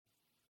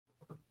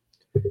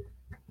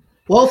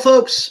Well,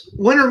 folks,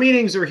 winter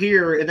meetings are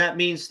here, and that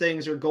means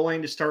things are going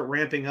to start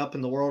ramping up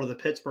in the world of the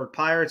Pittsburgh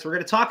Pirates. We're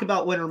going to talk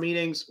about winter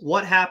meetings,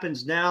 what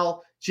happens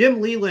now, Jim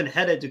Leyland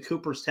headed to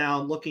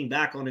Cooperstown, looking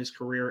back on his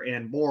career,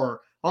 and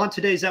more on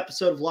today's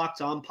episode of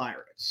Locked On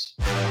Pirates.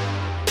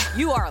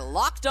 You are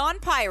Locked On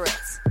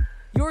Pirates,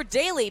 your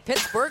daily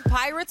Pittsburgh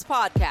Pirates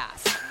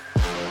podcast.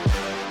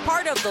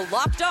 Part of the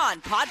Locked On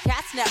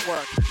Podcast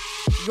Network,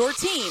 your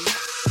team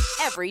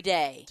every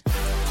day.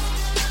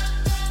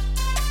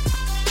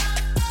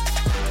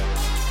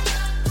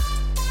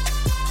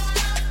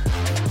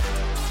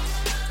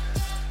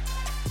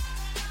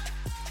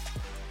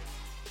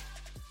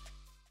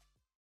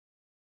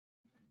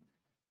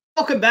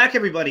 Welcome back,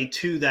 everybody,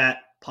 to that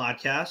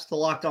podcast, the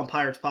Locked On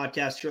Pirates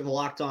podcast here on the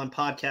Locked On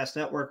Podcast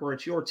Network, where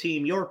it's your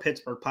team, your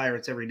Pittsburgh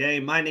Pirates every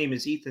day. My name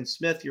is Ethan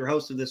Smith, your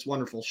host of this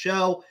wonderful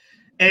show.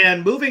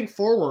 And moving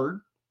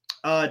forward,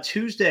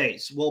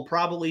 Tuesdays will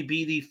probably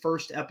be the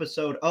first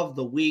episode of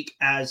the week,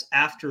 as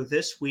after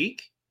this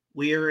week,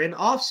 we are in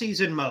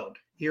off-season mode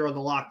here on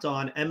the Locked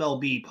On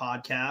MLB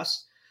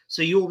podcast.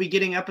 So you will be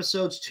getting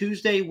episodes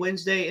Tuesday,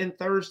 Wednesday, and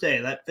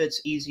Thursday. That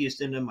fits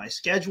easiest into my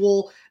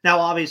schedule. Now,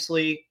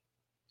 obviously,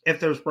 if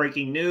there's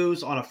breaking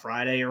news on a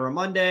Friday or a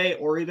Monday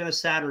or even a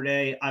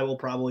Saturday, I will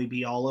probably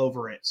be all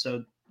over it.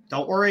 So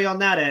don't worry on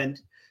that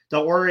end.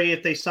 Don't worry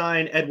if they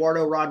sign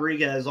Eduardo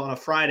Rodriguez on a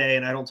Friday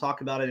and I don't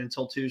talk about it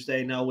until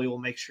Tuesday. No, we will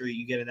make sure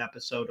you get an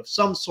episode of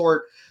some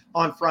sort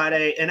on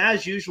Friday. And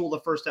as usual,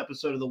 the first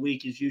episode of the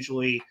week is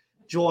usually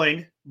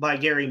joined by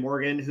Gary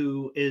Morgan,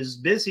 who is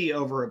busy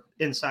over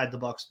inside the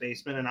Bucs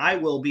basement, and I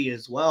will be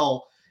as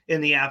well in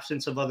the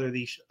absence of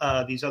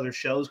these other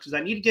shows, because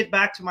I need to get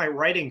back to my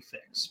writing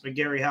fix. But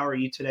Gary, how are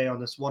you today on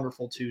this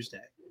wonderful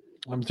Tuesday?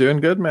 I'm doing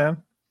good,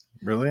 man.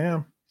 Really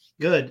am.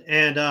 Good.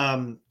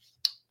 And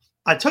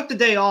I took the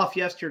day off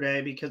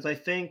yesterday because I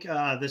think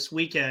this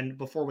weekend,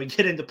 before we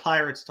get into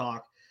Pirates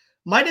talk,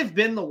 might have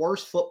been the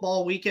worst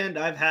football weekend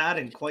I've had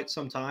in quite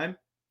some time.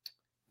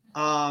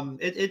 As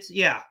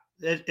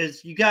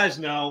you guys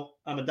know,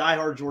 I'm a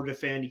diehard Georgia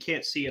fan. You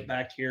can't see it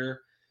back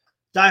here.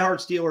 Diehard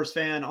Steelers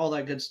fan, all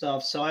that good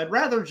stuff. So I'd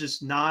rather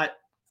just not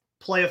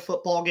play a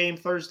football game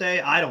Thursday.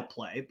 I don't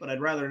play, but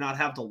I'd rather not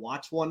have to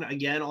watch one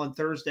again on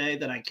Thursday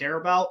that I care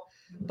about.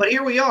 But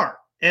here we are.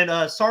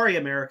 And sorry,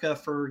 America,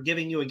 for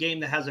giving you a game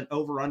that has an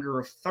over-under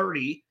of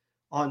 30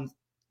 on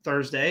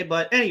Thursday.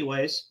 But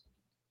anyways,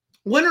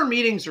 winter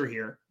meetings are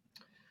here.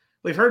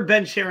 We've heard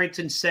Ben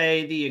Cherington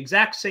say the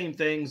exact same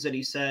things that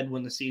he said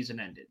when the season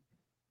ended.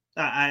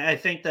 I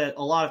think that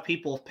a lot of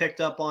people have picked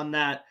up on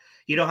that.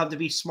 You don't have to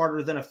be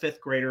smarter than a fifth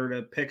grader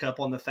to pick up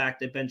on the fact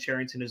that Ben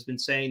Cherington has been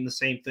saying the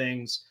same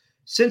things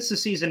since the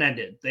season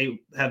ended. They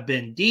have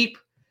been deep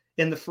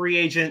in the free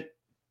agent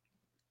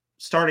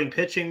starting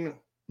pitching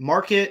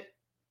market.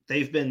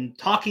 They've been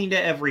talking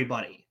to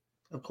everybody,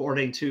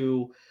 according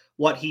to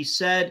what he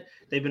said.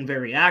 They've been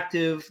very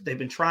active. They've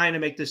been trying to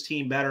make this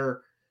team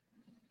better.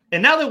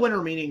 And now the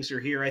winter meetings are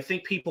here, I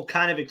think people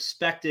kind of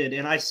expected,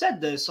 and I said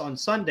this on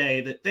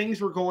Sunday, that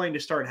things were going to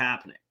start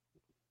happening.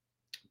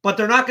 But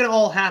they're not going to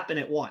all happen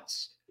at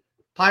once.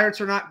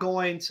 Pirates are not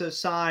going to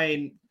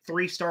sign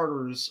 3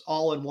 starters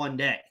all in one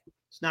day.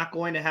 It's not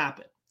going to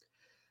happen.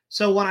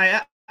 So when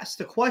I asked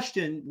the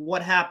question,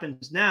 what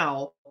happens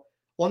now?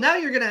 Well, now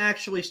you're going to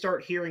actually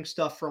start hearing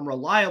stuff from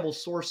reliable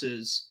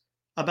sources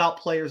about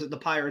players that the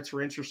Pirates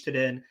were interested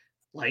in,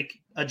 like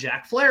a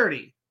Jack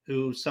Flaherty,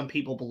 who some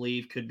people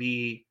believe could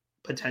be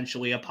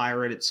potentially a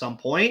Pirate at some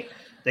point.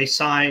 They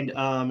signed,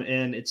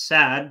 and it's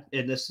sad,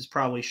 and this is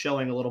probably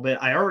showing a little bit.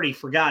 I already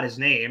forgot his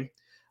name.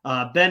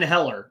 Ben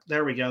Heller.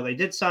 There we go. They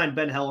did sign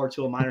Ben Heller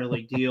to a minor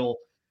league deal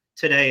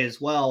today as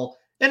well.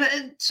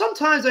 And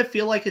sometimes I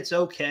feel like it's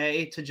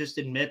okay to just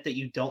admit that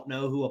you don't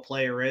know who a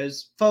player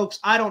is. Folks,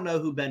 I don't know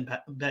who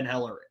Ben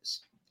Heller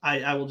is.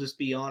 I will just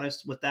be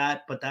honest with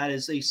that, but that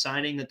is a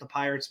signing that the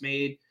Pirates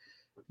made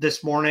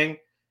this morning.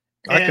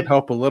 I could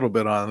help a little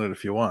bit on it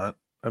if you want.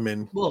 I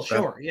mean, well,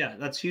 sure. Yeah.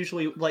 That's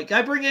usually like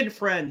I bring in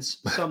friends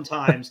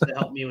sometimes to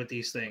help me with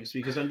these things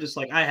because I'm just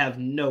like, I have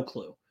no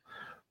clue.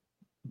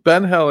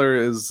 Ben Heller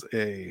is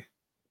a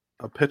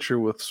pitcher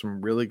with some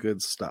really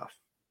good stuff.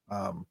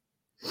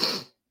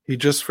 He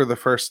just for the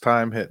first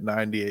time hit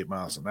 98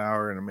 miles an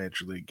hour in a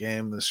major league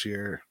game this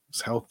year.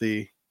 He's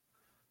healthy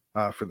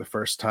for the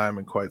first time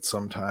in quite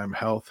some time.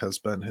 Health has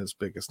been his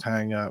biggest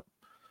hang up.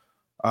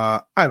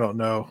 I don't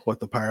know what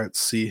the Pirates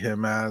see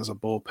him as, a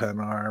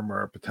bullpen arm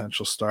or a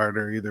potential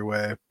starter. Either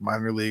way,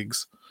 minor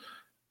leagues,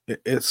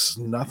 it's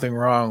nothing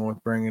wrong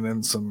with bringing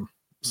in some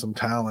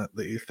talent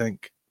that you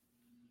think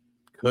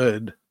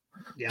could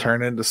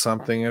turn into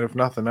something. And if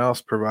nothing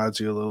else, provides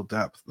you a little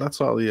depth.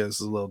 That's all he is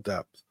a little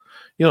depth.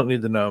 You don't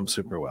need to know him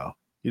super well.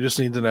 You just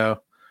need to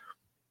know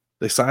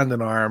they signed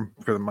an arm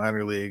for the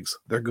minor leagues.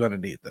 They're going to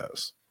need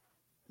those.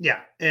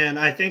 Yeah, and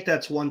I think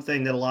that's one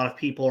thing that a lot of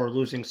people are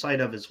losing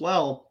sight of as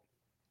well.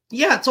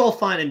 Yeah, it's all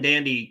fine and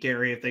dandy,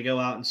 Gary, if they go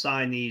out and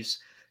sign these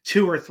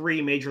 2 or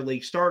 3 major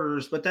league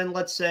starters. But then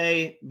let's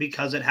say,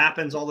 because it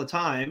happens all the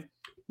time,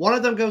 one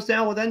of them goes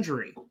down with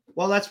injury.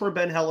 Well, that's where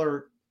Ben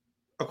Heller,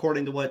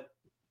 according to what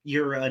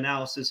your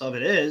analysis of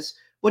it is,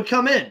 would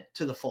come in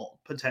to the fold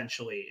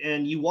potentially.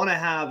 And you want to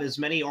have as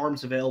many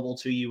arms available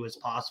to you as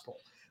possible.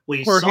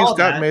 We Or he's saw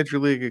got that. major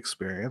league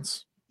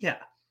experience. Yeah.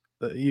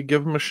 You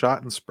give him a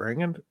shot in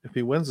spring, and if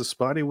he wins a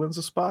spot, he wins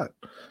a spot.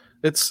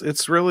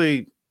 It's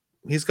really,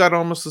 he's got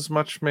almost as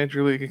much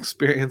major league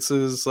experience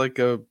as like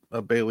a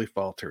Bailey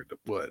Falter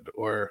would,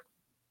 or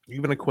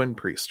even a Quinn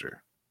Priester.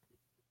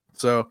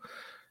 So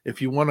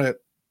if you want to,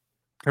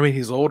 I mean,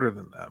 he's older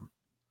than them,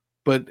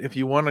 but if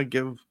you want to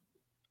give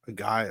a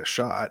guy a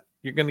shot,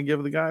 you're going to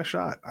give the guy a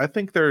shot. I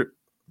think their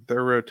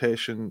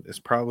rotation is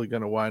probably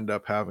going to wind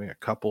up having a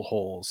couple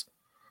holes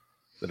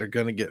that are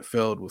going to get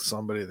filled with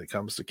somebody that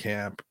comes to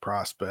camp,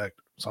 prospect,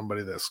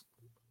 somebody that's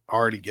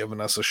already given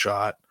us a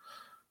shot.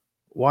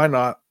 Why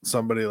not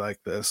somebody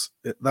like this?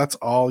 That's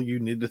all you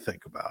need to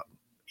think about.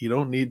 You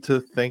don't need to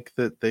think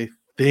that they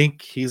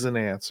think he's an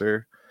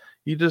answer.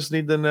 You just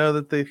need to know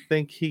that they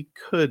think he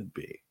could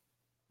be.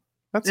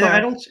 That's all.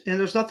 And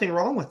there's nothing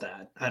wrong with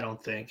that, I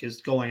don't think, is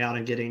going out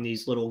and getting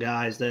these little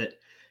guys that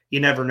you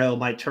never know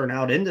might turn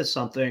out into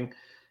something.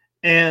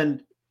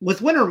 And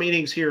with winter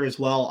meetings here as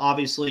well,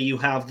 obviously you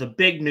have the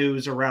big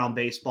news around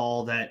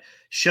baseball that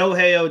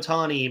Shohei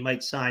Ohtani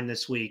might sign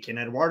this week and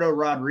Eduardo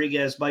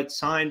Rodriguez might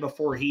sign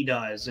before he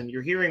does. And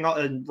you're hearing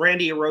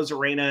Randy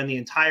Arozarena and the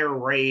entire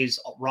Rays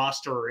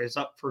roster is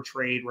up for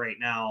trade right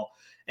now.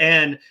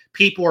 And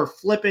people are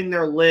flipping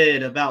their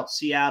lid about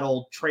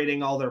Seattle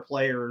trading all their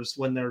players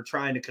when they're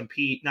trying to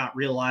compete, not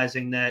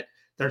realizing that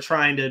they're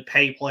trying to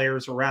pay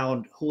players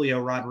around Julio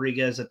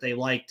Rodriguez that they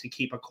like to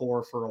keep a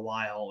core for a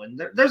while.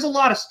 And there's a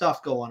lot of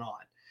stuff going on.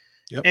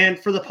 Yep. And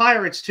for the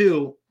Pirates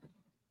too,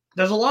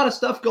 there's a lot of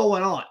stuff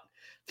going on.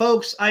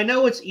 Folks, I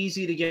know it's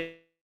easy to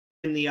get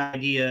in the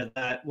idea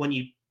that when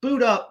you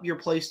boot up your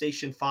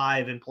PlayStation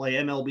 5 and play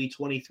MLB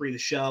 23 The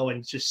Show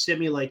and just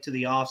simulate to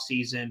the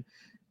offseason,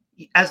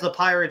 as the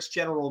Pirates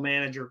general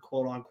manager,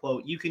 quote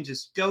unquote, you can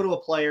just go to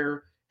a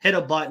player, hit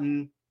a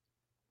button,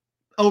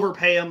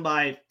 overpay them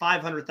by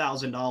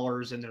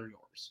 $500,000 and they're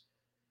yours.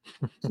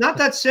 It's not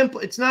that simple.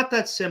 It's not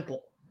that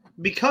simple.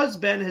 Because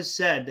Ben has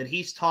said that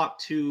he's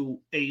talked to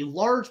a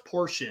large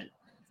portion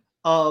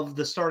of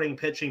the starting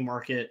pitching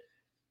market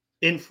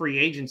in free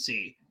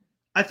agency,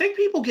 I think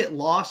people get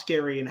lost,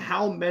 Gary, in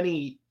how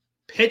many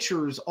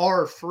pitchers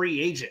are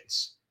free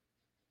agents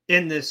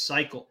in this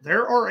cycle.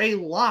 There are a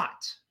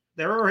lot.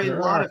 There are a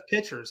lot of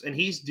pitchers, and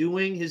he's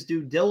doing his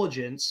due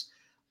diligence.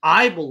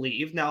 I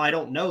believe, now I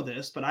don't know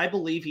this, but I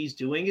believe he's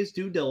doing his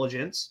due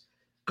diligence,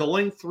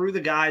 going through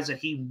the guys that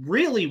he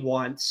really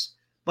wants,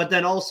 but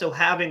then also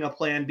having a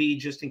plan B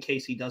just in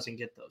case he doesn't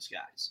get those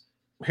guys.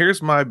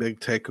 Here's my big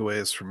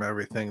takeaways from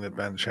everything that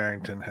Ben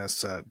Cherington has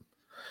said.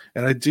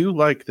 And I do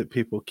like that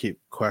people keep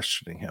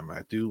questioning him.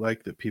 I do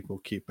like that people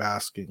keep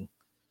asking,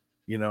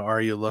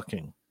 are you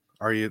looking?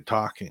 Are you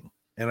talking?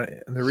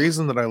 And the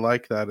reason that I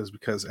like that is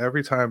because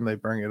every time they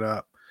bring it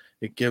up,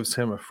 it gives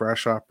him a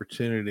fresh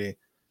opportunity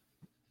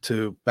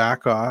to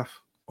back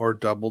off or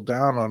double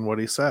down on what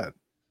he said.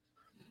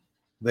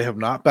 They have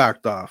not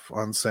backed off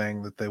on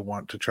saying that they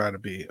want to try to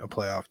be a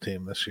playoff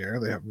team this year.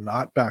 They have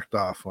not backed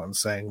off on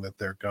saying that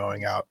they're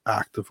going out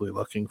actively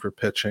looking for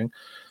pitching.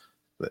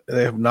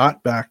 They have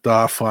not backed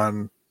off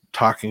on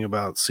talking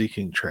about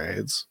seeking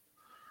trades.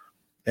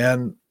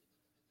 And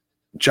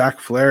Jack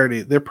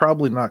Flaherty, they're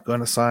probably not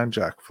going to sign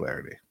Jack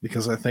Flaherty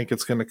because I think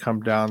it's going to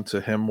come down to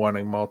him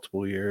wanting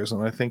multiple years,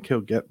 and I think he'll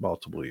get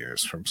multiple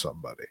years from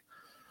somebody.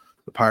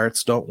 The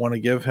Pirates don't want to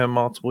give him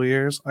multiple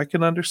years. I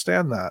can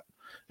understand that.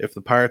 If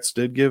the Pirates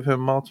did give him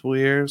multiple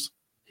years,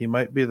 he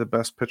might be the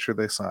best pitcher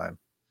they sign.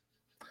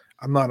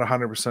 I'm not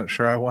 100%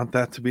 sure I want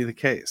that to be the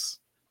case.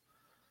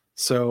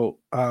 So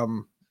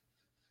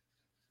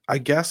I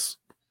guess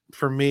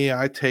for me,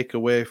 I take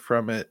away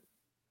from it,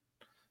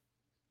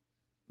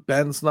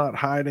 Ben's not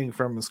hiding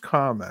from his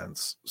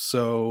comments.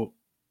 So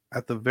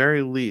at the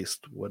very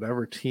least,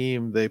 whatever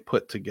team they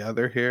put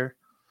together here,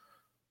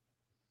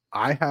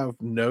 I have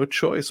no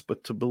choice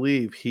but to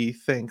believe he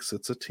thinks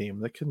it's a team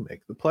that can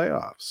make the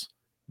playoffs.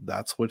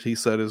 That's what he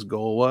said his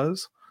goal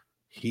was.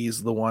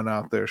 He's the one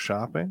out there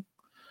shopping.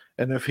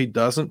 And if he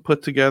doesn't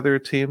put together a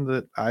team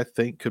that I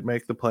think could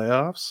make the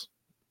playoffs,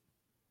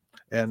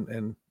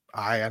 and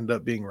I end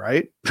up being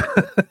right,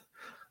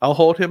 I'll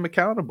hold him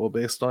accountable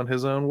based on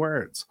his own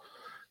words.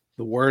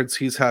 The words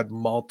he's had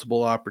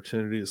multiple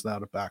opportunities now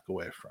to back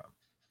away from.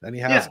 And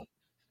he hasn't.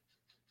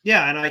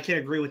 Yeah, and I can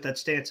agree with that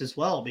stance as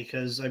well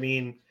because, I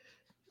mean,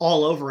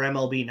 all over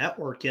MLB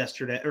Network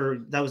yesterday, or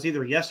that was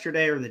either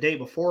yesterday or the day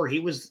before, he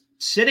was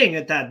sitting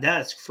at that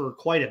desk for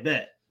quite a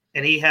bit.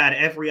 And he had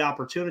every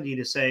opportunity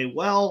to say,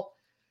 well,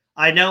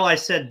 I know I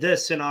said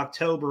this in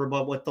October,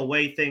 but with the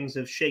way things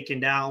have shaken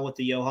down with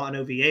the Johan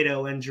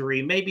Oviedo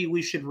injury, maybe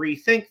we should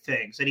rethink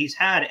things. And he's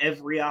had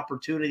every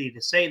opportunity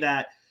to say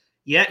that,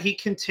 yet he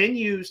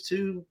continues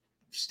to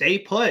stay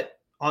put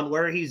on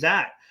where he's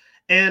at.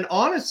 And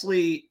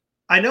honestly,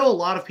 I know a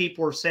lot of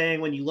people are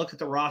saying when you look at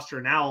the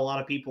roster now, a lot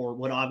of people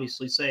would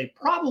obviously say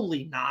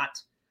probably not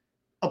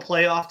a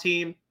playoff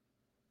team,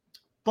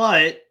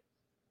 but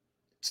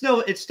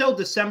it's still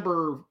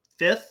December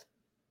 5th.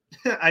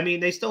 I mean,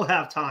 they still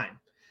have time.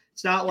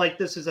 It's not like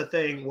this is a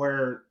thing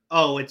where,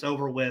 oh, it's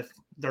over with,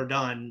 they're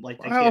done. Like,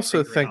 they I can't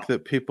also figure it think out.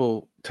 that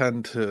people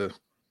tend to,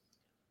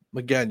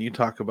 again, you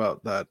talk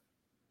about that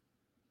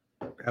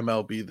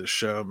MLB the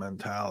show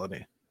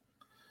mentality.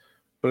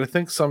 But I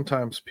think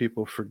sometimes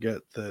people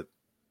forget that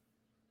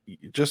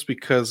just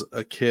because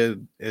a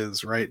kid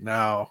is right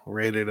now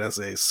rated as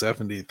a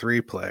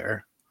 73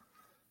 player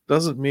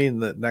doesn't mean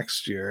that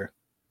next year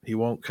he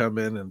won't come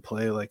in and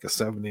play like a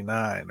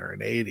 79 or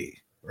an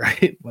 80,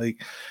 right?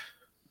 Like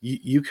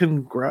you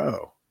can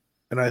grow.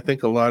 And I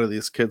think a lot of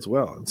these kids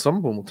will. And some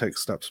of them will take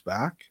steps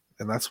back.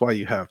 And that's why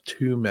you have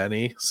too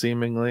many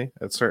seemingly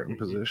at certain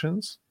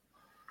positions.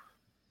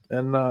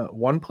 And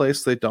one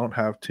place they don't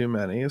have too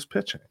many is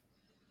pitching.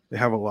 They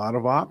have a lot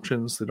of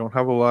options. They don't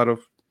have a lot of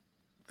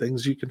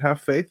things you can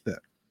have faith in.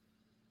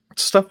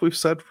 It's stuff we've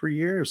said for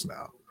years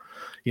now.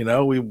 You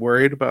know, we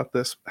worried about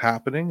this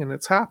happening, and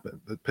it's happened.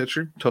 The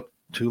pitcher took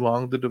too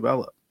long to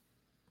develop.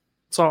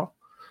 That's all.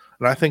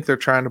 And I think they're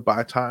trying to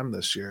buy time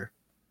this year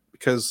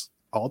because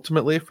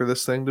ultimately, for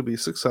this thing to be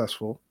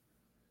successful,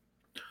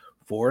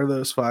 4 of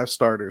those 5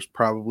 starters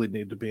probably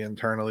need to be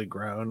internally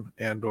grown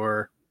and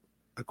or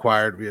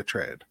acquired via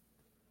trade.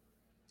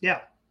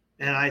 Yeah.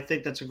 And I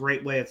think that's a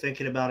great way of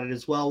thinking about it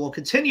as well. We'll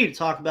continue to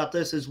talk about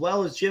this as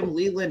well as Jim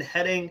Leyland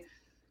heading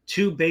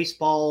to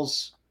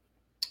baseball's,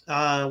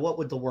 what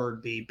would the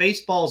word be?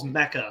 Baseball's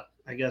mecca,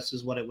 I guess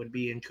is what it would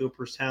be in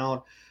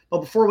Cooperstown.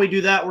 But before we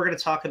do that, we're going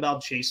to talk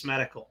about Jase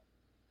Medical.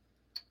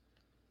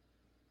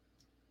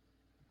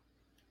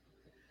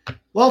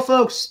 Well,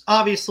 folks,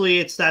 obviously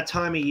it's that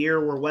time of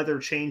year where weather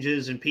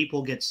changes and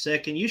people get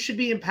sick, and you should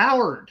be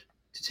empowered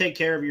to take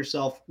care of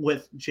yourself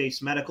with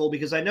Jase Medical,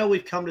 because I know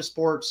we've come to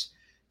sports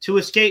to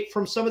escape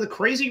from some of the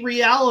crazy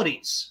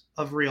realities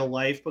of real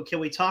life, but can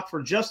we talk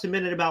for just a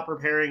minute about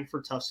preparing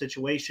for tough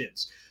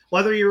situations?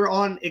 Whether you're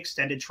on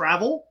extended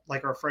travel,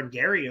 like our friend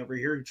Gary over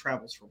here who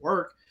travels for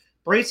work,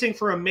 bracing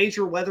for a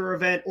major weather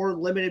event, or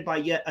limited by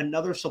yet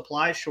another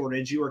supply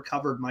shortage, you are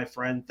covered, my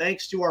friend.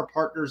 Thanks to our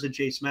partners at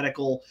Jase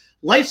Medical,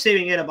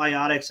 life-saving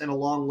antibiotics and a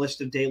long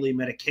list of daily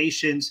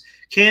medications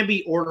can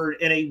be ordered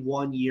in a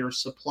 1-year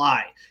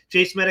supply.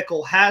 Jase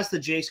Medical has the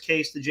Jase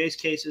Case. The Jase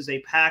Case is a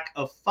pack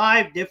of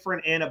 5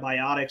 different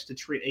antibiotics to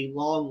treat a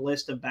long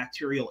list of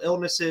bacterial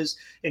illnesses,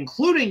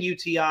 including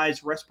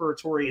UTIs,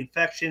 respiratory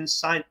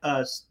infections,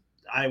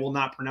 I will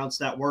not pronounce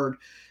that word,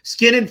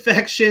 skin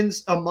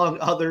infections, among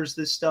others.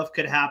 This stuff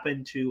could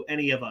happen to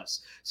any of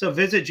us. So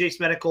visit Jase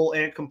Medical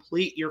and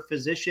complete your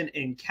physician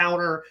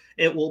encounter.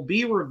 It will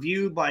be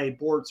reviewed by a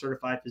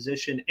board-certified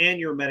physician, and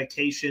your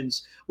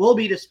medications will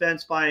be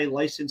dispensed by a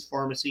licensed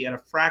pharmacy at a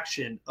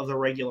fraction of the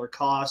regular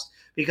cost,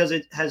 because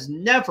it has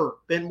never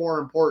been more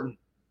important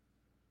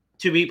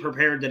to be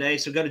prepared today.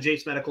 So go to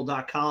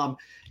jasemedical.com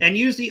and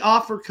use the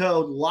offer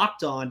code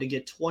LOCKEDON to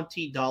get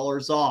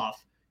 $20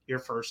 off your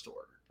first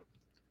order.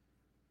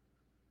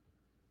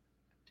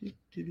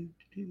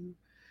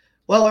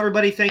 Well,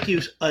 everybody, thank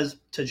you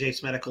to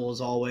Jase Medical,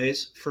 as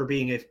always, for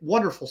being a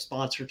wonderful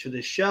sponsor to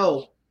this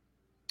show.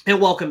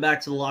 And welcome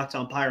back to the Locked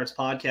On Pirates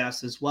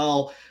podcast as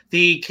well.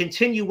 The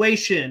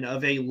continuation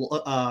of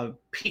a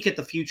Peek at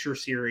the Future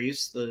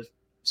series. The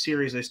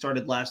series I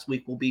started last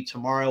week will be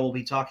tomorrow. We'll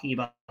be talking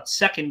about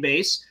second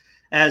base,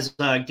 as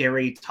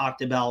Gary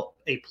talked about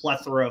a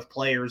plethora of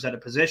players at a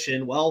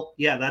position. Well,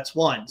 yeah, that's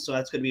one. So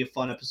that's going to be a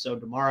fun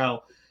episode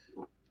tomorrow.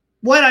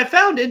 What I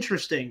found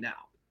interesting now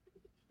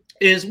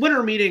is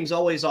Winter Meetings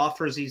always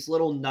offers these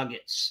little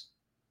nuggets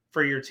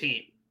for your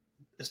team,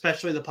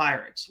 especially the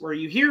Pirates, where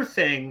you hear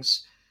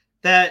things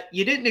that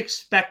you didn't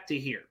expect to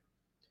hear.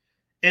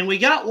 And we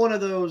got one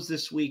of those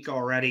this week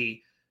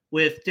already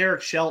with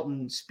Derek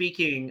Shelton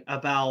speaking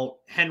about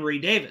Henry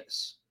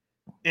Davis.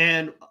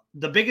 And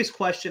the biggest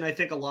question I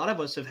think a lot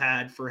of us have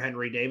had for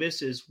Henry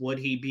Davis is, would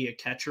he be a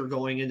catcher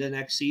going into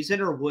next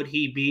season, or would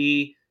he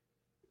be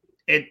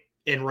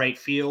in right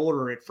field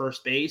or at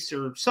first base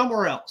or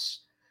somewhere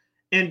else?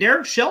 And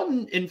Derek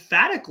Shelton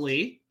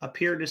emphatically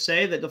appeared to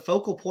say that the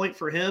focal point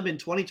for him in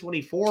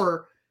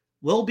 2024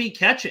 will be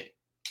catching.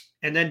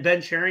 And then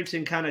Ben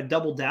Cherington kind of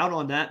doubled down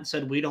on that and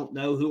said, we don't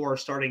know who our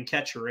starting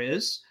catcher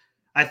is.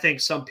 I think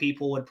some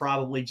people would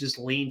probably just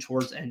lean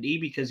towards ND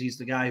because he's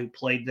the guy who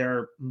played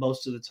there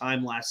most of the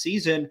time last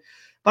season.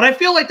 But I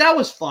feel like that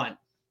was fun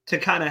to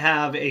kind of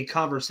have a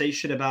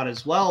conversation about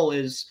as well.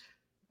 Is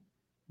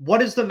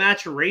what is the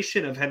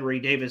maturation of Henry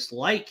Davis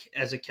like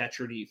as a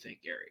catcher, do you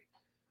think, Gary?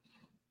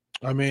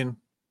 I mean,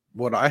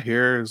 what I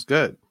hear is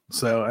good.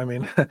 So, I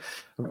mean,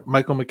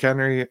 Michael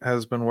McHenry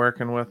has been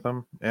working with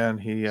him, and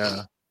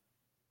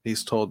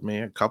he's told me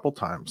a couple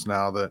times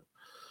now that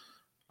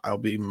I'll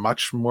be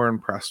much more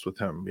impressed with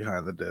him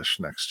behind the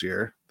dish next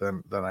year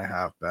than I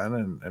have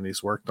been. And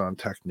he's worked on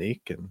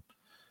technique, and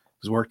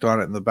he's worked on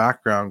it in the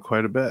background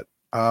quite a bit.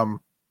 I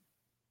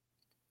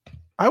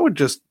would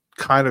just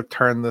kind of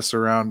turn this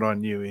around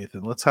on you,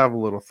 Ethan. Let's have a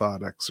little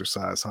thought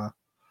exercise, huh?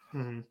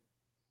 Mm-hmm.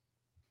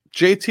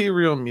 JT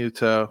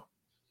Realmuto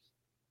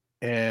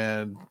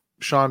and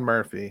Sean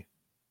Murphy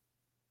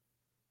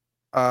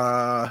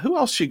Who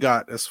else you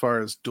got as far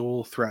as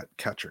dual threat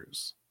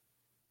catchers?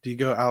 Do you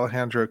go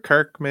Alejandro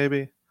Kirk,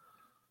 maybe?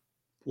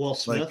 Will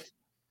Smith?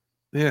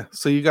 Yeah.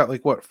 So you got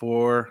like what,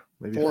 4,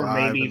 maybe 4,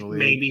 5 in the league?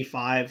 maybe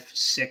 5,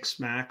 6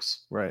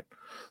 max. Right.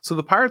 So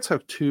the Pirates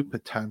have 2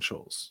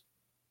 potentials.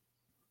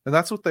 And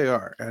that's what they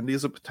are.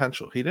 Andy's a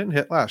potential. He didn't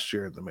hit last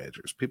year in the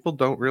majors. People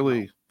don't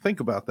really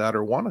think about that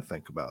or want to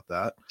think about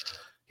that.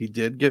 He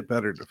did get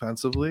better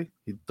defensively.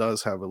 He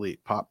does have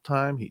elite pop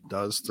time. He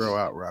does throw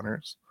out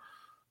runners.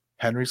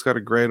 Henry's got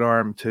a great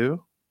arm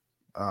too.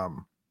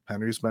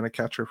 Henry's been a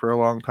catcher for a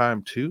long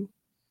time too.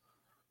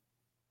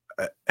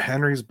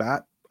 Henry's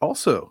bat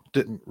also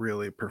didn't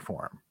really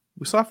perform.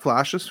 We saw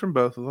flashes from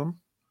both of them.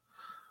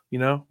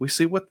 We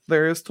see what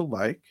there is to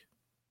like.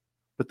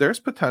 But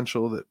there's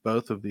potential that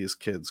both of these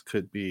kids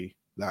could be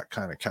that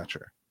kind of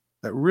catcher.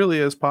 That really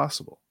is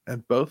possible.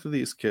 And both of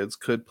these kids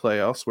could play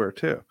elsewhere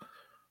too.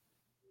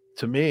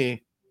 To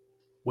me,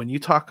 when you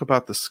talk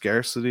about the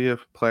scarcity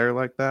of a player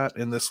like that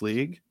in this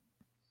league,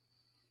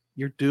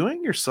 you're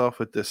doing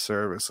yourself a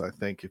disservice, I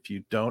think, if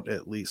you don't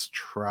at least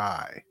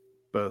try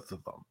both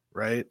of them,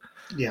 right?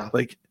 Yeah.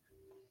 Like,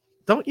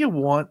 don't you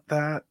want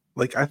that?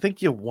 Like, I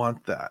think you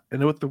want that.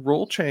 And with the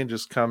rule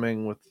changes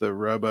coming with the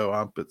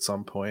robo-ump at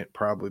some point,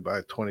 probably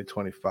by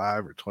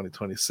 2025 or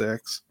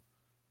 2026,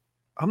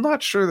 I'm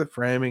not sure that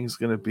framing is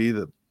going to be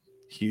the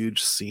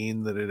huge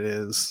scene that it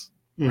is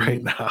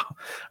right now.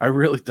 I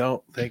really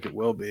don't think it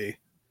will be.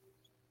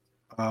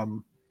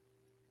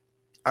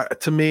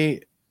 To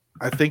me,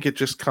 I think it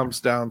just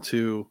comes down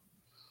to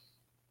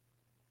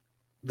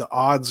the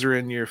odds are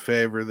in your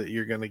favor that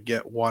you're going to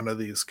get one of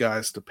these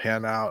guys to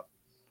pan out,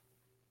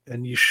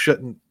 and you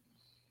shouldn't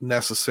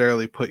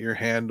necessarily put your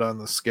hand on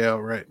the scale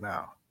right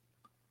now.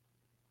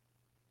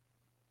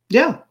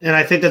 Yeah, and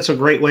I think that's a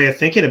great way of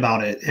thinking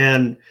about it.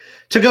 And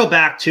to go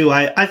back to,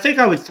 I think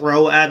I would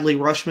throw Adley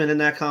Rutschman in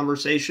that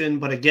conversation,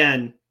 but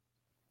again,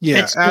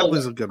 yeah,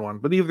 Adley's a good one.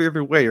 But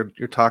either way,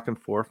 you're talking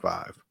 4 or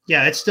 5.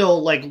 Yeah, it's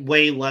still like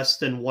way less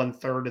than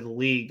 1/3 of the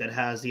league that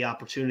has the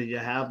opportunity to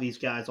have these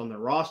guys on their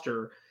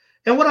roster.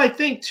 And what I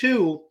think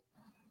too,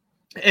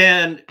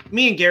 and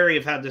me and Gary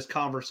have had this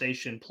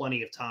conversation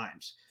plenty of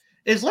times,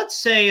 is let's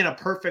say in a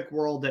perfect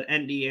world that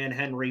Endy and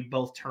Henry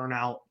both turn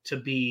out to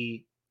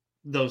be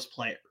those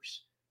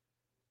players.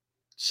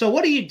 So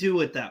what do you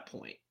do at that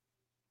point?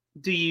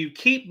 Do you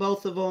keep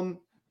both of them?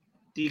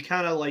 Do you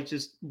kind of like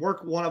just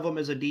work one of them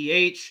as a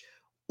DH?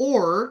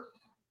 Or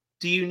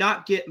do you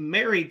not get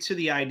married to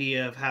the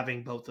idea of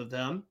having both of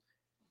them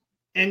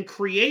and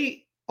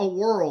create a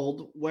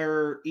world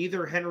where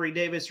either Henry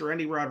Davis or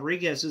Endy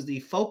Rodriguez is the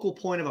focal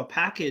point of a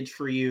package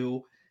for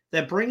you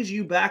that brings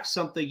you back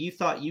something you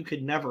thought you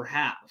could never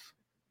have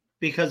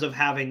because of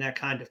having that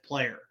kind of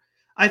player?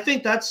 I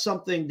think that's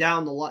something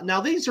down the line.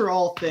 Now, these are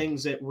all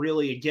things that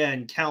really,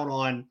 again, count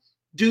on,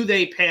 do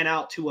they pan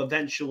out to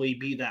eventually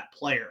be that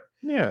player?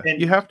 Yeah,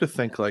 and you have to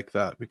think like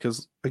that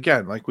because,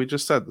 again, like we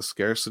just said, the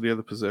scarcity of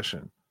the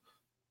position.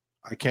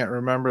 I can't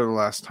remember the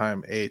last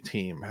time a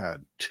team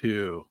had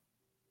 2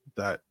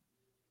 that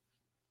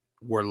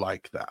were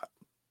like that,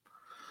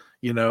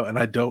 and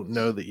I don't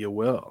know that you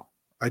will.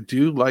 I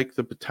do like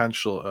the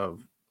potential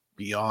of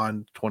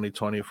beyond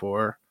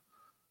 2024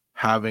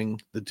 having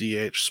the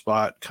DH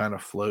spot kind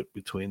of float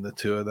between the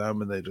 2 of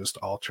them and they just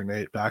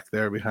alternate back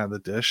there behind the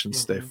dish and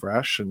stay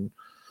fresh. And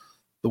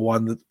the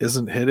one that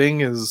isn't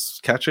hitting is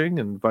catching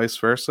and vice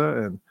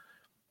versa. And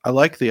I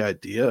like the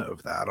idea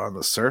of that on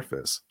the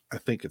surface. I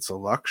think it's a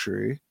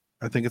luxury.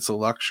 I think it's a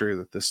luxury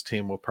that this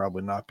team will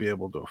probably not be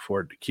able to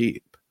afford to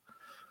keep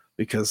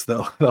because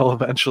they'll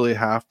eventually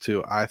have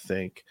to, I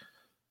think,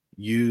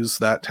 use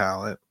that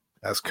talent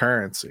as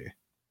currency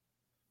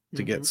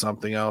to get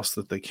something else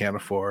that they can't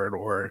afford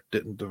or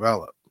didn't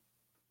develop.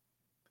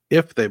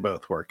 If they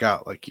both work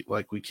out,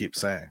 like we keep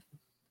saying.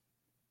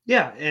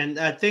 Yeah, and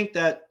I think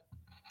that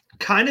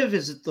kind of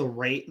is the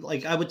rate.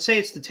 Like I would say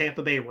it's the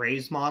Tampa Bay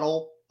Rays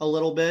model a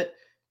little bit.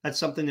 That's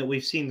something that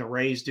we've seen the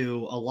Rays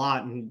do a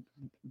lot, and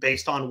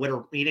based on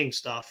winter meeting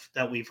stuff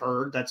that we've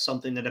heard, that's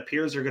something that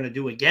appears they're going to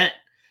do again.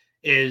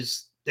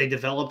 Is they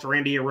developed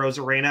Randy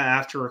Arozarena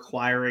after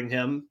acquiring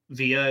him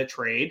via a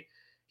trade.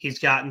 He's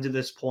gotten to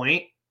this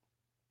point.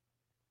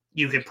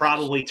 You could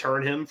probably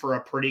turn him for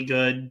a pretty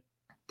good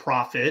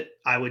profit,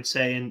 I would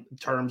say, in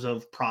terms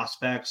of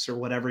prospects or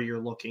whatever you're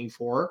looking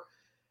for.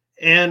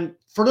 And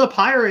for the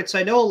Pirates,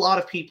 I know a lot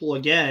of people,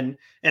 again,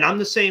 and I'm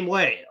the same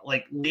way,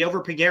 like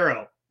Leover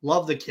Piguero,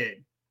 love the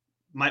kid.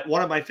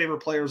 One of my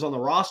favorite players on the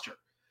roster.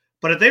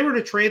 But if they were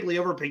to trade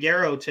Leover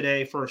Piguero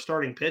today for a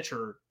starting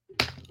pitcher,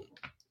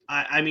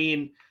 I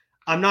mean,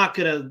 I'm not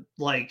going to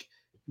like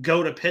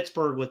go to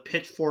Pittsburgh with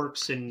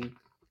pitchforks and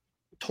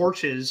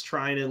torches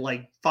trying to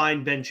like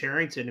find Ben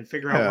Cherington and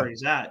figure out where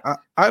he's at.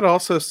 I'd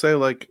also say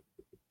like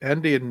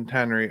Endy and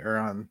Henry are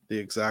on the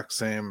exact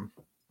same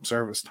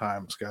service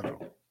time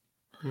schedule.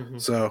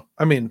 So,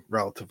 I mean,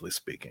 relatively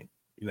speaking,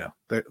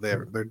 they're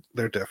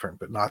different,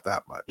 but not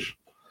that much.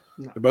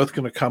 No. They're both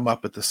going to come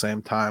up at the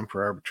same time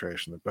for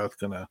arbitration. They're both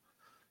going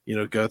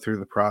to, go through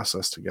the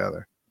process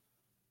together.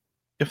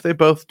 If they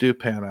both do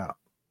pan out,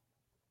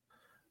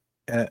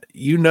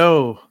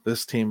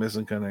 This team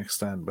isn't going to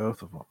extend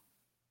both of them.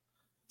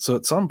 So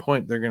at some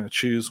point, they're going to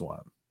choose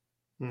one.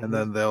 Mm-hmm. And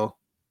then they'll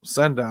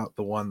send out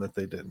the one that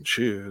they didn't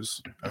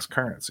choose as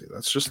currency.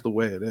 That's just the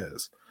way it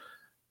is.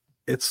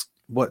 It's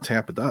what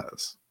Tampa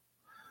does.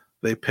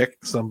 They pick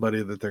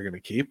somebody that they're going to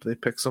keep. They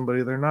pick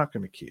somebody they're not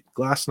going to keep.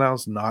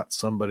 Glasnow's not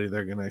somebody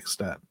they're going to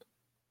extend.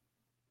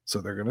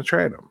 So they're going to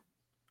trade him.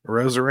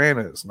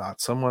 Rosarena is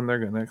not someone they're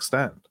going to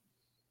extend.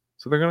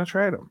 So they're going to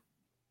trade him.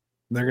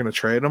 They're going to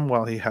trade him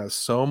while he has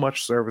so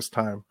much service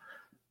time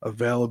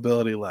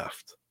availability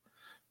left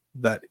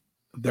that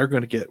they're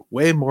going to get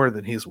way more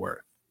than he's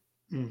worth.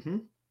 Mm-hmm.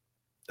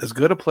 As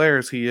good a player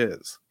as he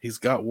is, he's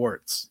got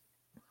warts.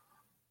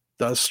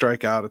 Does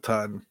strike out a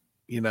ton.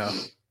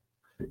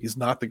 He's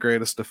not the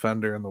greatest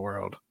defender in the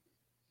world.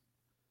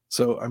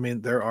 So, I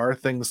mean, there are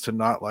things to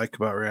not like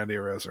about Randy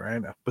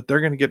Rosarena, but they're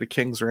going to get a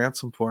king's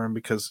ransom for him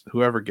because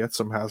whoever gets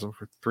him has him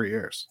for 3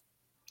 years.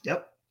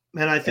 Yep.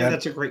 And I think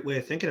that's a great way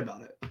of thinking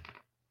about it.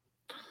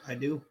 I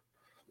do.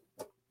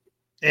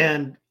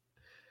 And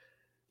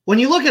when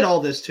you look at all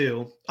this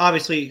too,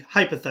 obviously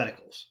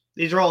hypotheticals.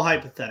 These are all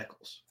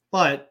hypotheticals.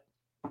 But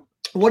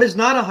what is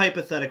not a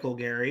hypothetical,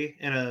 Gary,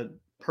 and a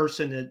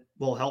person that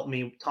will help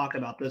me talk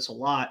about this a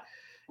lot,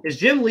 is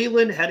Jim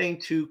Leyland heading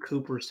to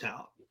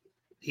Cooperstown.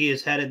 He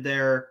is headed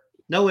there.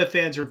 No ifs,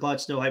 ands, or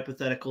buts, no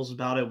hypotheticals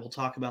about it. We'll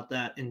talk about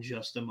that in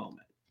just a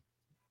moment.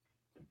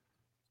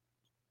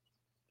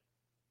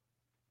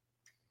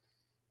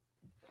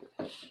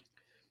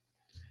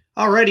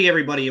 Alrighty,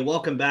 everybody, and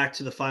welcome back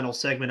to the final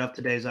segment of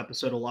today's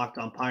episode of Locked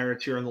On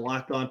Pirates here on the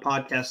Locked On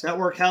Podcast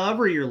Network.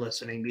 However you're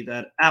listening, be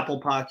that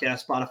Apple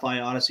Podcast,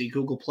 Spotify, Odyssey,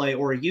 Google Play,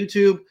 or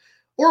YouTube,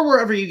 or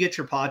wherever you get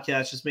your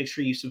podcasts, just make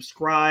sure you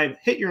subscribe,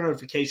 hit your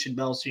notification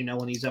bell so you know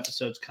when these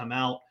episodes come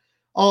out,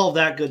 all of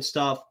that good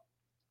stuff.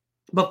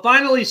 But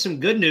finally, some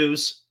good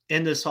news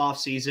in this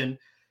offseason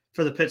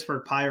for the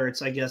Pittsburgh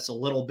Pirates, I guess a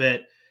little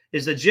bit,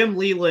 is that Jim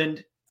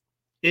Leyland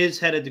is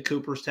headed to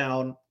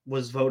Cooperstown,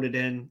 was voted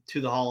in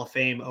to the Hall of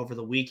Fame over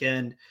the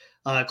weekend.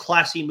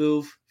 Classy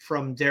move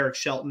from Derek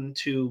Shelton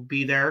to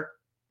be there,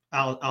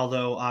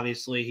 although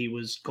obviously he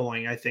was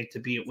going, I think, to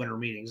be at winter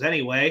meetings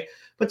anyway.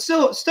 But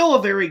still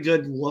a very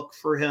good look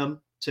for him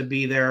to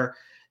be there.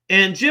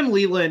 And Jim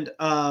Leyland,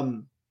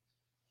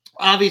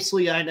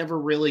 obviously I never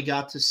really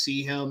got to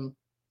see him,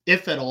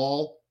 if at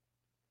all,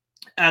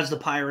 as the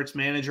Pirates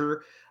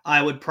manager.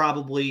 I would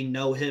probably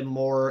know him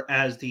more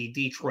as the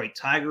Detroit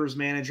Tigers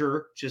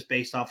manager, just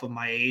based off of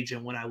my age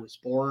and when I was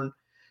born.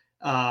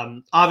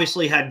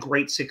 Obviously had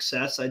great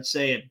success, I'd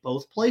say, at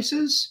both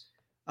places.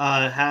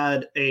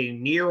 Had a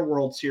near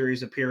World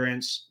Series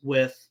appearance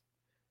with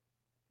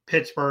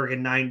Pittsburgh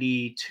in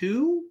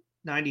 92,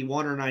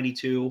 91 or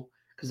 92,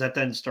 because that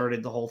then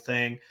started the whole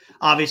thing.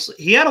 Obviously,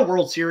 he had a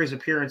World Series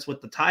appearance with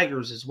the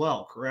Tigers as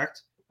well,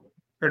 correct?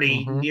 Or did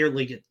he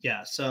nearly get,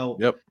 yeah. So,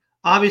 yep.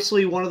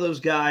 Obviously, one of those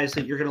guys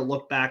that you're going to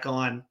look back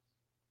on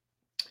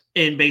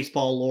in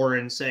baseball lore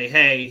and say,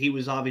 hey, he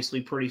was obviously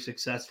pretty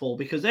successful,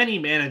 because any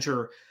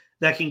manager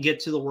that can get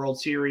to the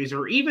World Series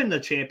or even the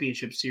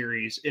Championship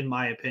Series, in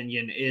my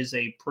opinion, is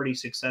a pretty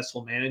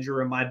successful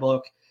manager in my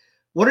book.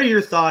 What are your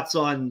thoughts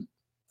on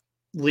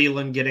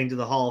Leyland getting to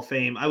the Hall of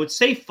Fame? I would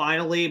say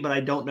finally, but I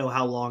don't know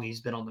how long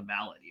he's been on the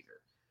ballot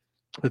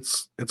either.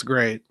 It's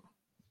great.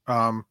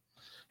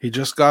 He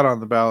just got on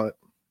the ballot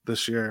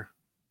this year,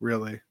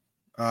 really.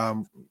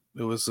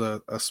 It was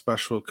a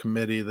special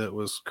committee that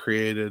was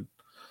created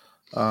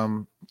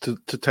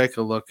to take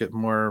a look at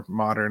more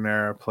modern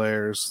era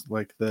players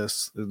like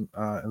this,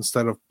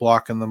 instead of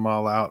blocking them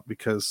all out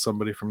because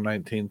somebody from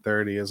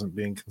 1930 isn't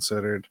being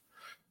considered.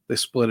 They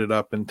split it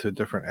up into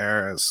different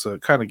eras, so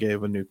it kind of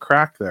gave a new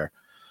crack there.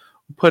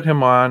 Put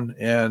him on,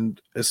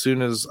 and as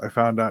soon as I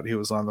found out he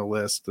was on the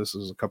list, this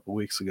was a couple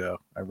weeks ago,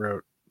 I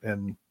wrote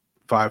in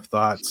 5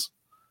 thoughts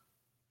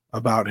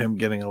about him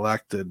getting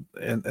elected.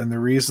 And the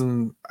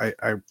reason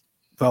I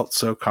felt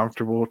so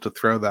comfortable to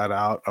throw that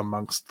out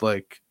amongst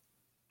like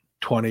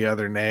 20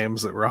 other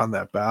names that were on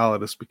that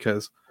ballot is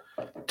because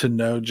to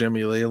know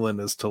Jimmy Leyland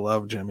is to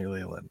love Jimmy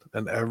Leyland,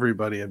 and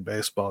everybody in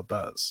baseball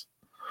does.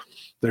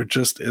 There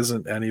just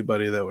isn't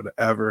anybody that would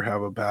ever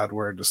have a bad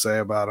word to say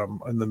about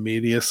him on the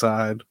media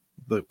side,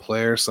 the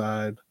player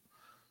side,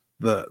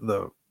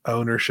 the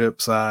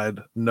ownership side.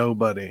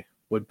 Nobody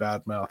would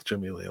badmouth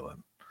Jimmy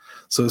Leyland.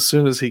 So as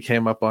soon as he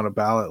came up on a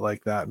ballot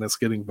like that and it's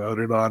getting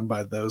voted on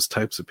by those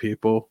types of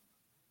people,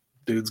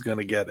 dude's going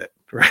to get it,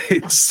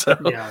 right?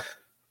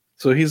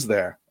 So he's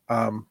there.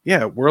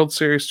 World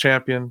Series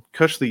champion,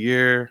 Coach of the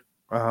Year,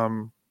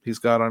 he's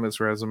got on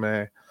his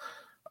resume.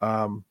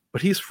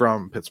 But he's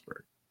from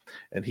Pittsburgh,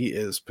 and he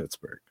is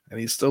Pittsburgh, and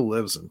he still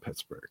lives in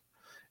Pittsburgh,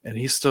 and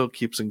he still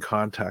keeps in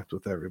contact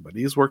with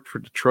everybody. He's worked for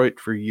Detroit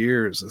for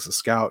years as a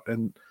scout,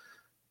 and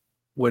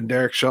when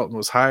Derek Shelton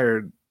was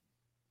hired,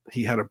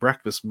 he had a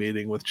breakfast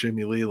meeting with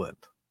Jimmy Leyland.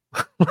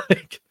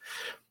 Like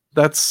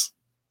that's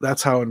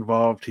how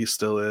involved he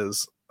still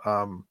is.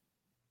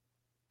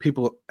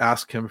 People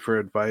ask him for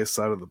advice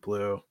out of the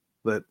blue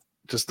that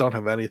just don't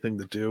have anything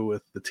to do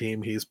with the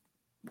team he's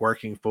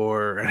working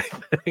for or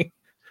anything.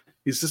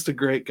 He's just a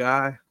great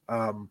guy.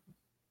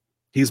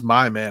 He's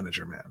my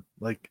manager, man.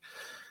 Like,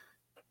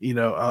 you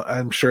know,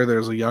 I'm sure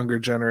there's a younger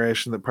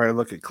generation that probably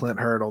look at Clint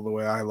Hurdle the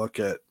way I look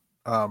at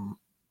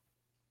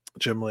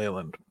Jim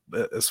Leyland,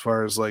 as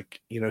far as like,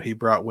 you know, he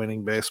brought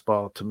winning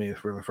baseball to me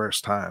for the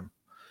first time.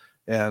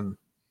 And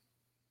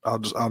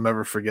I'll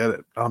never forget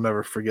it. I'll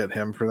never forget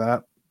him for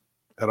that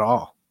at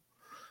all.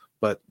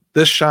 But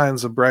this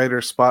shines a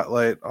brighter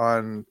spotlight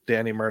on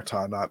Danny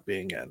Murtaugh not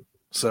being in.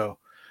 So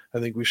I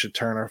think we should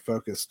turn our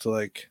focus to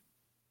like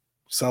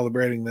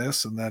celebrating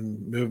this and then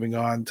moving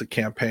on to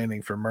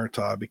campaigning for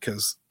Murtaugh,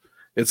 because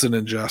it's an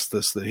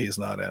injustice that he's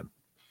not in.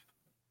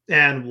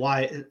 And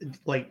why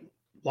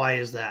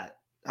is that?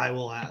 I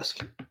will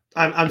ask.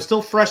 I'm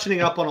still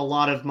freshening up on a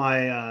lot of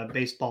my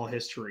baseball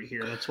history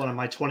here. That's one of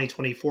my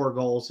 2024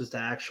 goals, is to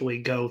actually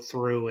go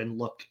through and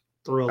look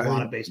through a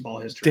lot of baseball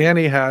history.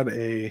 Danny had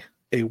a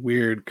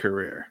weird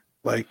career.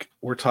 Like,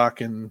 we're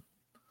talking,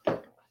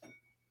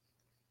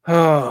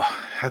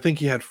 I think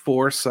he had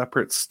 4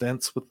 separate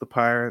stints with the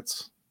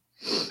Pirates,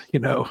 you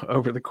know,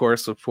 over the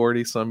course of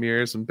 40 some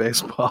years in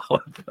baseball.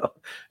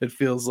 It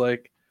feels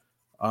like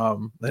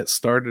it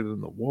started in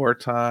the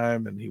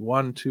wartime, and he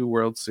won 2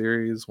 World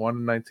Series, one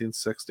in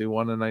 1960,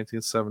 one in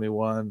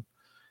 1971.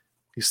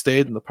 He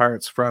stayed in the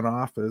Pirates front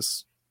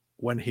office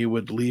when he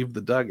would leave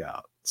the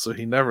dugout. So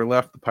he never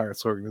left the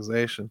Pirates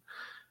organization.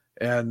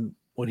 And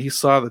when he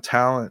saw the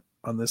talent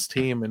on this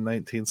team in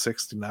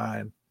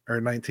 1969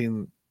 or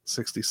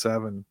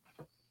 1967,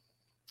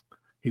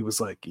 he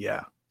was like,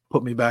 yeah,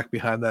 put me back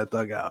behind that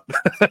dugout.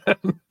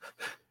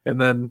 And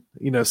then,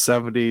 you know,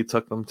 70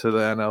 took them to the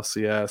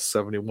NLCS,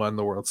 71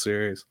 the World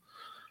Series.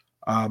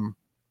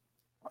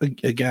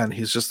 Again,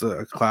 he's just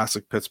a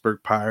classic Pittsburgh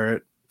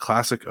Pirate,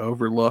 classic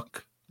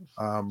overlook.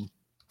 From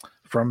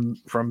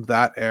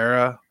that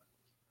era,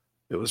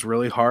 it was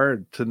really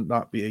hard to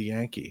not be a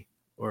Yankee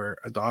or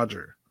a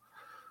Dodger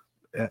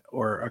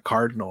or a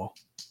Cardinal,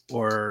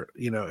 or,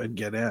 you know, and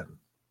get in.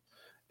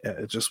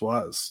 It just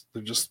was.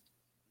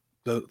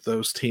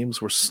 Those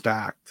teams were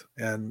stacked,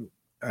 and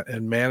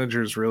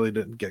managers really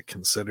didn't get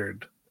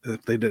considered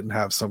if they didn't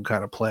have some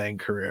kind of playing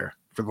career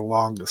for the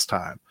longest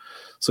time.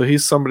 So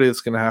he's somebody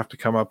that's going to have to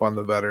come up on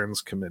the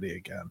Veterans Committee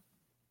again.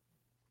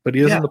 But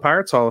he is in the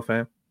Pirates Hall of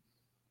Fame.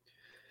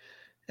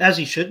 As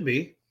he should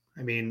be.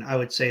 I mean, I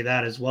would say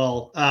that as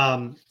well.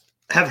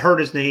 Have heard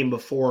his name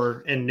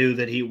before and knew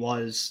that he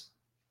was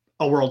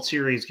a World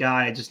Series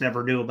guy. I just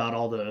never knew about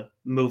all the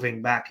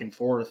moving back and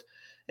forth.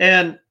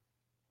 And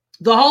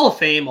the Hall of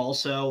Fame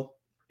also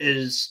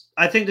is,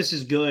 I think this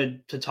is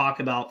good to talk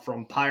about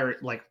from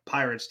Pirate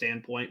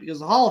standpoint, because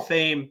the Hall of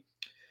Fame,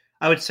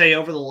 I would say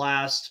over the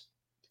last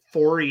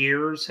 4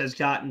 years has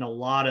gotten a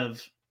lot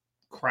of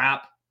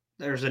crap.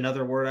 There's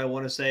another word I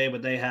want to say,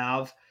 but they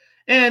have,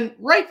 and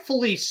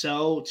rightfully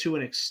so to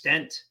an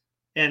extent.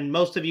 And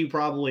most of you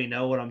probably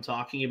know what I'm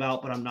talking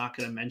about, but I'm not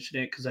going to mention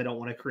it because I don't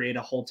want to create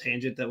a whole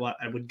tangent that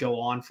I would go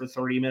on for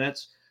 30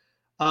 minutes.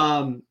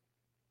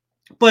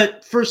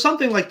 But for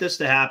something like this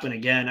to happen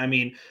again, I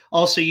mean,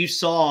 also you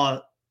saw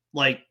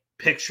like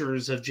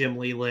pictures of Jim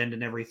Leyland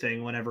and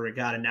everything whenever it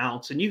got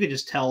announced, and you could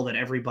just tell that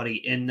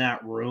everybody in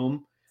that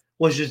room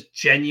was just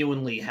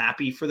genuinely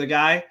happy for the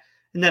guy.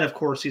 And then, of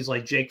course, he's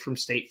like Jake from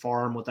State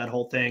Farm with that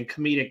whole thing,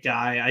 comedic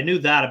guy. I knew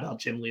that about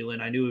Jim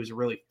Leyland. I knew he was a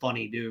really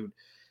funny dude.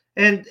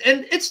 And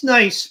it's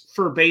nice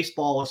for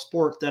baseball, a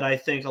sport that I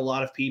think a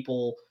lot of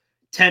people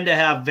tend to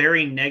have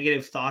very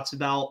negative thoughts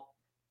about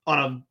on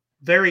a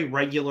very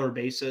regular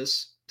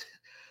basis,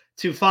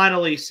 to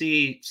finally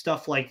see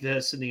stuff like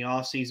this in the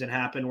offseason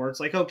happen, where it's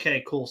like,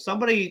 okay, cool.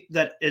 Somebody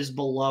that is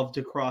beloved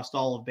across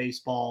all of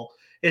baseball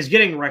is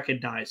getting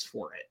recognized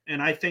for it.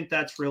 And I think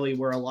that's really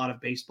where a lot of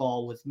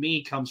baseball with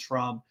me comes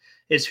from,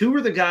 is who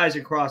are the guys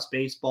across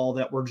baseball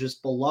that were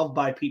just beloved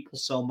by people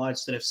so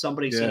much that if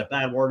somebody said a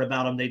bad word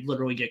about them, they'd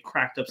literally get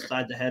cracked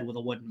upside the head with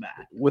a wooden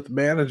bat. With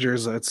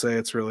managers, I'd say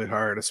it's really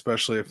hard,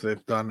 especially if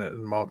they've done it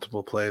in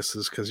multiple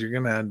places, because you're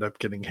going to end up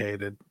getting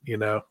hated, you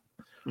know.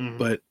 Mm-hmm.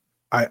 But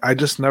I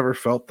just never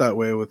felt that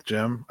way with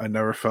Jim. I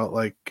never felt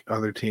like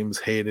other teams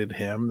hated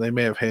him. They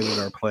may have hated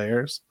our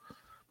players.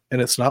 And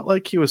it's not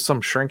like he was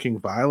some shrinking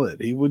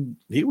violet. He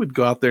would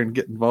go out there and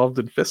get involved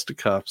in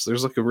fisticuffs.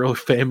 There's like a really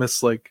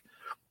famous like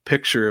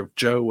picture of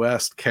Joe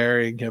West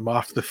carrying him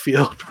off the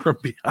field from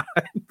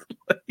behind.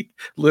 Like,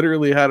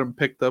 literally had him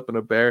picked up in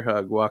a bear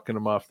hug, walking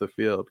him off the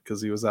field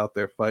because he was out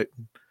there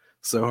fighting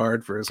so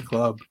hard for his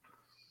club.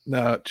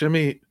 No,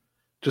 Jimmy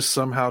just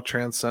somehow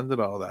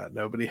transcended all that.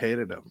 Nobody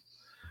hated him.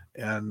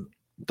 And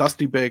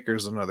Dusty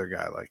Baker's another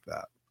guy like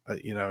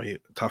that. You know, he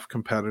tough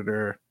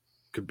competitor,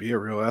 could be a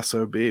real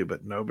SOB,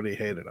 but nobody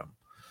hated him.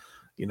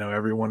 You know,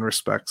 everyone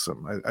respects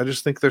him. I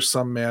just think there's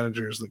some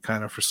managers that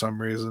kind of, for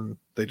some reason,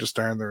 they just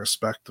earn the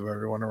respect of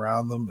everyone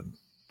around them, and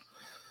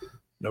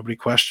nobody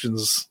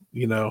questions,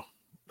 you know,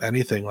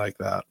 anything like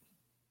that.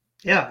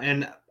 Yeah,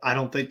 and I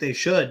don't think they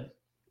should.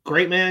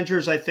 Great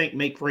managers, I think,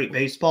 make great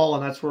baseball,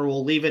 and that's where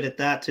we'll leave it at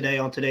that today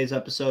on today's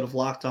episode of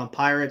Locked On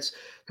Pirates.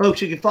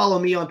 Folks, you can follow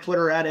me on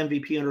Twitter at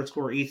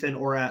MVP_Ethan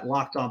or at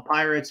Locked On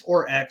Pirates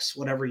or X,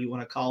 whatever you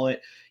want to call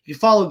it. You can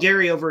follow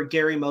Gary over at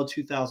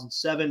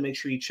GaryMo2007. Make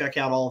sure you check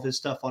out all of his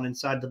stuff on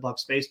Inside the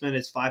Bucks Basement.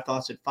 It's 5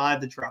 Thoughts at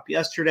 5 that dropped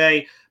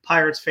yesterday.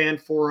 Pirates Fan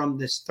Forum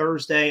this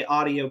Thursday.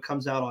 Audio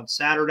comes out on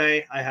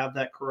Saturday. I have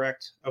that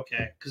correct?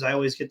 Okay, because I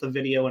always get the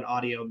video and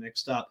audio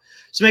mixed up.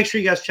 So make sure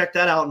you guys check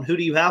that out. And who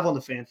do you have on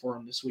the Fan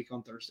Forum this week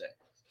on Thursday?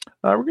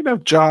 We're going to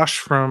have Josh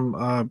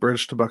from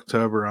Bridge to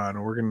Bucktober on,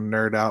 and we're going to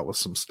nerd out with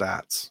some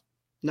stats.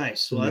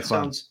 Nice. Well, that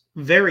sounds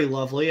very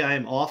lovely. I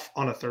am off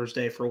on a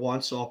Thursday for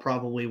once, so I'll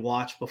probably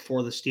watch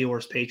before the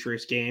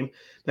Steelers-Patriots game.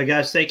 But,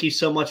 guys, thank you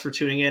so much for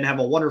tuning in. Have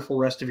a wonderful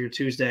rest of your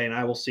Tuesday, and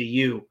I will see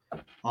you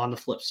on the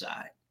flip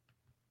side.